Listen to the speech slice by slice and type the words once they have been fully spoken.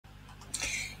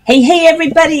Hey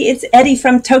everybody, it's Eddie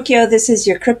from Tokyo. This is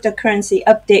your cryptocurrency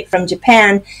update from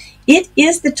Japan. It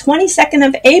is the 22nd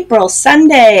of April,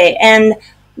 Sunday, and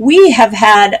we have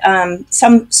had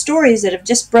some stories that have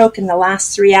just broken the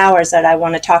last 3 hours that I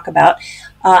want to talk about.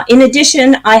 In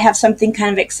addition, I have something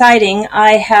kind of exciting.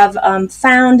 I have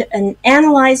found an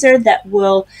analyzer that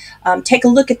will take a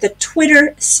look at the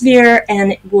Twitter sphere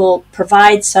and it will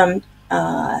provide some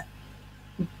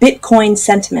Bitcoin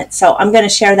sentiment. So I'm going to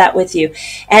share that with you.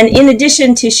 And in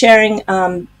addition to sharing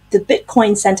the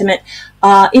Bitcoin sentiment,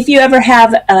 if you ever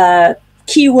have a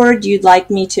keyword you'd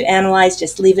like me to analyze,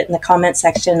 just leave it in the comment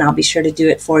section and I'll be sure to do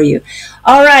it for you.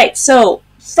 All right, so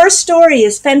first story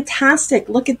is fantastic.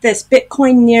 Look at this.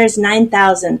 Bitcoin nears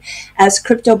 9,000 as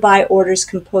crypto buy orders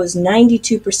compose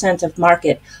 92% of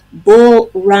market.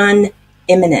 Bull run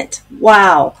imminent.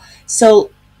 Wow. So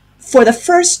for the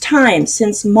first time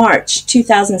since March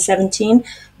 2017,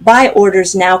 buy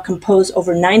orders now compose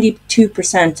over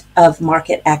 92% of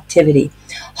market activity.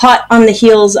 Hot on the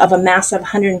heels of a massive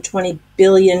 120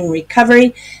 billion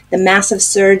recovery, the massive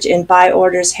surge in buy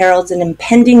orders heralds an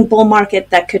impending bull market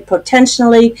that could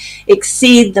potentially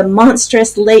exceed the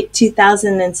monstrous late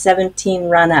 2017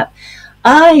 run-up.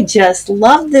 I just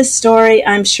love this story.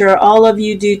 I'm sure all of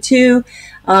you do too.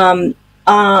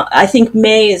 I think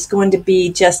May is going to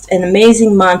be just an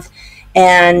amazing month,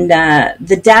 and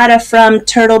the data from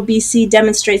Turtle BC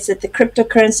demonstrates that the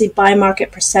cryptocurrency buy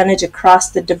market percentage across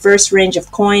the diverse range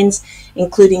of coins,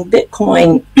 including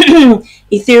Bitcoin,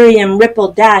 Ethereum,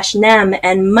 Ripple, Dash, NEM,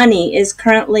 and Money, is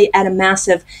currently at a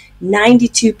massive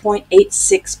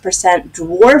 92.86%,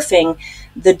 dwarfing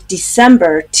the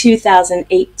December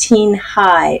 2018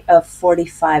 high of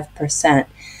 45%.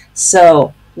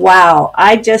 So wow,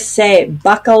 I just say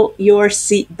buckle your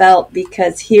seatbelt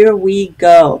because here we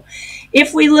go.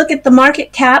 If we look at the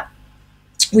market cap,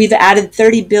 we've added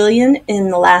 30 billion in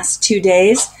the last 2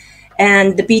 days,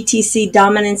 and the BTC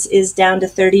dominance is down to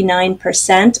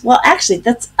 39%. Well, actually,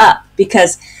 that's up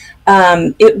because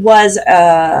it was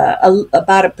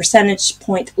about a percentage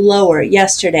point lower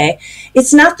yesterday.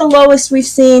 It's not the lowest we've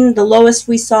seen. The lowest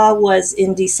we saw was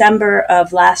in December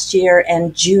of last year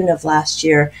and June of last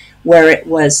year, where it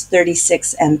was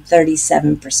 36 and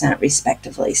 37%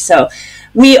 respectively. So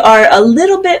we are a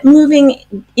little bit moving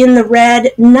in the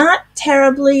red, not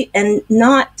terribly and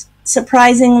not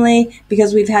surprisingly,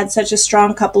 because we've had such a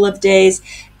strong couple of days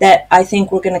that I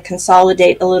think we're going to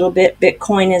consolidate a little bit.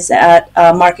 Bitcoin is at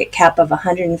a market cap of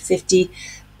 150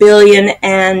 billion.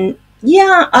 And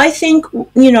yeah, I think,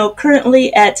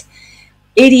 currently at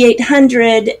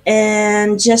 8,800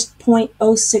 and just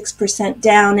 0.06%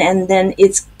 down, and then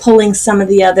it's pulling some of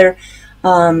the other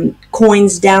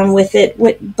coins down with it.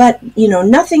 But,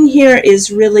 nothing here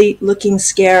is really looking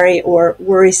scary or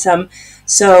worrisome.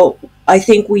 So I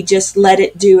think we just let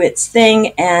it do its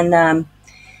thing and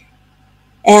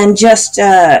just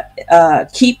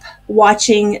keep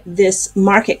watching this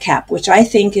market cap, which I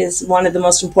think is one of the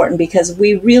most important, because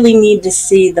we really need to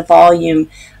see the volume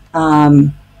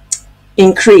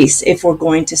increase if we're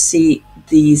going to see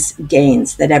these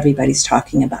gains that everybody's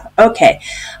talking about. Okay,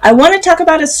 I want to talk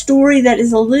about a story that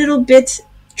is a little bit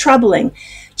troubling.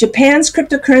 Japan's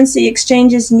cryptocurrency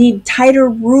exchanges need tighter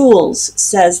rules,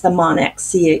 says the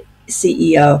Monex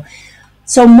CEO.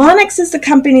 So Monex is the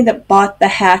company that bought the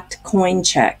hacked coin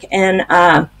check, and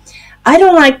I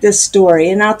don't like this story,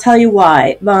 and I'll tell you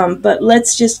why, but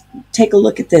let's just take a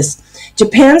look at this.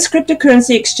 Japan's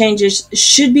cryptocurrency exchanges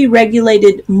should be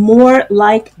regulated more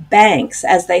like banks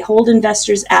as they hold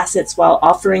investors' assets while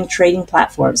offering trading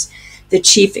platforms, the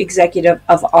chief executive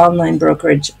of online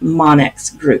brokerage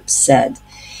Monex Group said.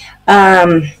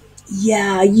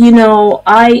 Yeah,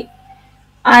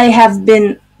 I have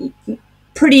been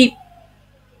pretty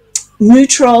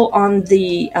neutral on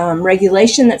the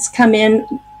regulation that's come in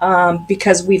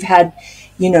because we've had,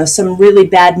 some really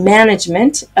bad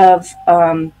management of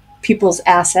people's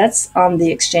assets on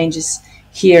the exchanges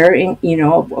here.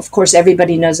 Of course,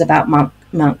 everybody knows about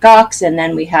Mt. Gox, and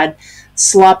then we had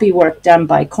sloppy work done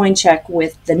by CoinCheck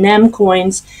with the NEM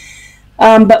coins.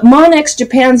 But Monex,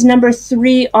 Japan's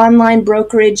 #3 online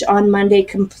brokerage, on Monday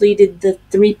completed the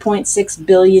 3.6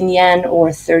 billion yen or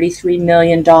 $33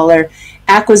 million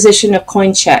acquisition of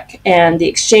CoinCheck, and the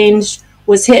exchange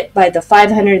was hit by the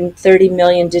 530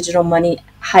 million digital money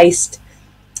heist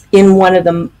in one of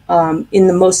the in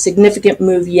the most significant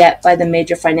move yet by the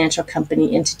major financial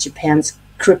company into Japan's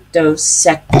crypto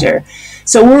sector.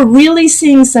 So we're really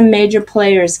seeing some major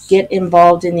players get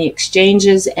involved in the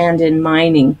exchanges and in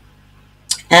mining.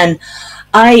 And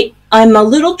I'm a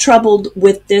little troubled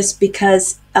with this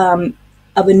because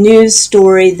of a news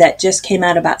story that just came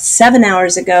out about 7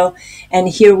 hours ago. And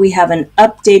here we have an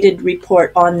updated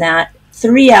report on that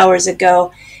 3 hours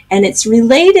ago. And it's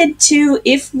related to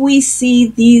if we see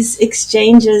these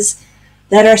exchanges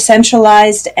that are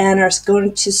centralized and are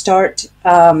going to start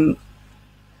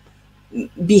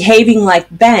behaving like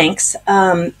banks,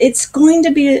 it's going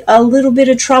to be a little bit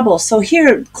of trouble. So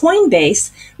here,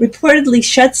 Coinbase reportedly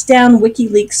shuts down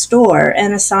WikiLeaks store,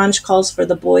 and Assange calls for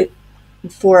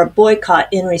a boycott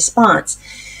in response.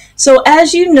 So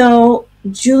as you know,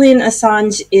 Julian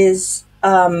Assange is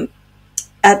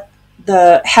at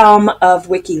the helm of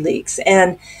WikiLeaks,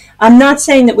 and I'm not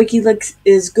saying that WikiLeaks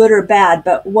is good or bad,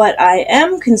 but what I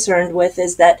am concerned with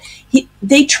is that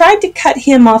they tried to cut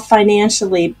him off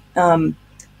financially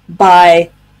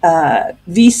by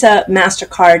Visa,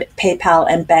 MasterCard, PayPal,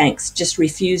 and banks just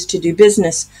refused to do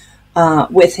business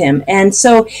with him. And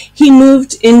so he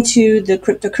moved into the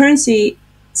cryptocurrency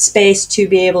space to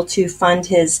be able to fund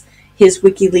his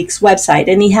WikiLeaks website.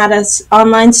 And he had an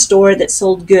online store that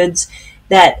sold goods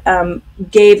that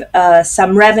gave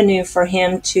some revenue for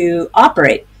him to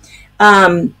operate.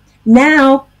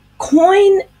 Now,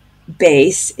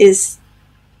 Coinbase is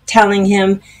telling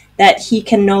him that he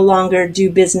can no longer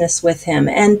do business with him.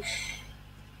 And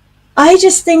I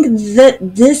just think that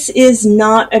this is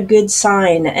not a good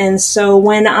sign. And so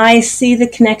when I see the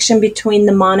connection between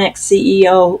the Monex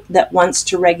CEO that wants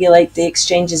to regulate the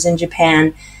exchanges in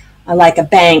Japan like a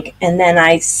bank, and then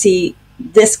I see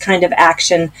this kind of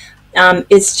action,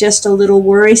 it's just a little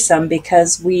worrisome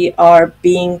because we are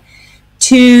being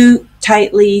too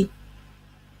tightly,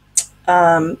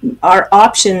 our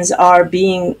options are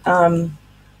being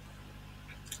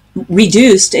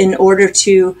reduced in order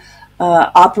to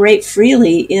operate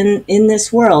freely in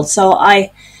this world. So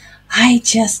I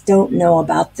just don't know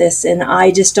about this, and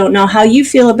I just don't know how you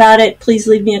feel about it. Please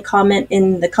leave me a comment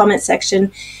in the comment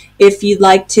section if you'd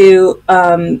like to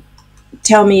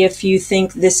tell me if you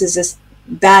think this is a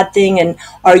bad thing, and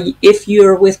if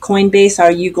you're with Coinbase,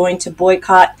 are you going to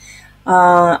boycott,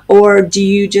 or do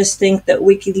you just think that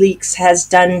WikiLeaks has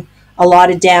done a lot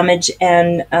of damage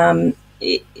and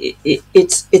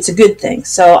it's a good thing?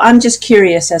 So I'm just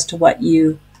curious as to what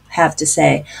you have to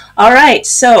say. All right,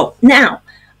 so now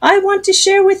I want to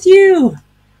share with you.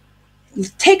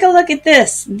 Take a look at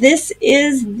this. This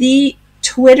is the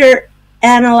Twitter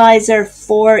analyzer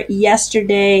for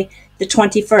yesterday, the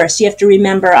 21st. You have to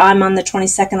remember I'm on the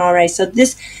 22nd already. So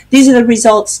these are the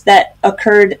results that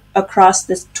occurred across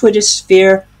the Twitter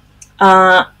sphere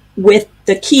with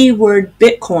the keyword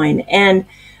Bitcoin. And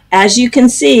as you can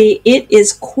see, it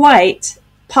is quite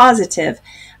positive.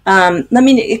 Let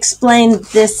me explain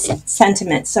this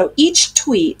sentiment. So each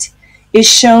tweet is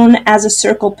shown as a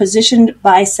circle positioned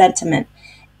by sentiment.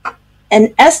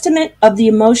 An estimate of the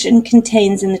emotion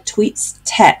contains in the tweet's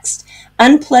text.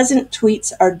 Unpleasant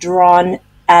tweets are drawn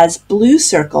as blue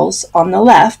circles on the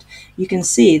left. You can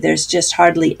see there's just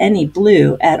hardly any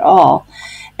blue at all.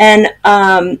 And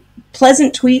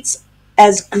pleasant tweets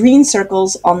as green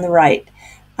circles on the right.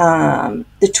 The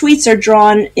tweets are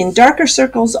drawn in darker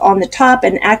circles on the top,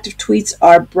 and active tweets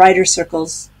are brighter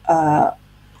circles, are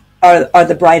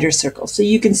the brighter circles. So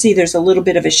you can see there's a little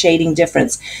bit of a shading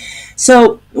difference.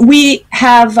 So we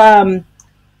have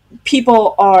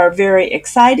people are very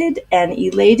excited and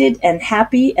elated and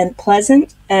happy and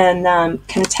pleasant and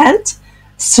content,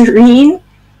 serene,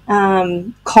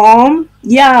 calm.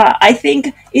 Yeah, I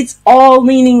think it's all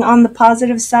leaning on the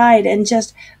positive side and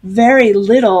just very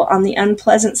little on the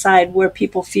unpleasant side where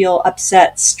people feel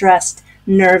upset, stressed,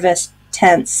 nervous,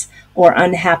 tense, or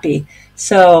unhappy.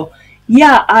 So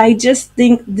yeah, I just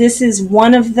think this is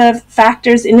one of the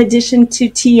factors in addition to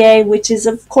TA, which is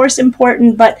of course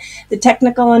important, but the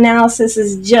technical analysis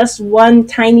is just one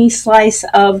tiny slice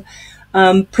of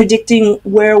predicting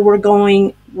where we're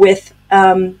going with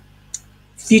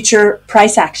future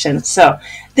price action. So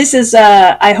this is,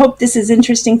 I hope this is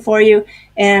interesting for you,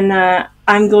 and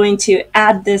I'm going to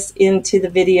add this into the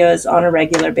videos on a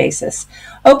regular basis.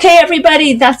 Okay,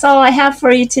 everybody, that's all I have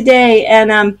for you today,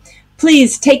 and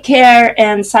please take care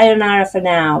and sayonara for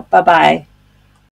now. Bye-bye.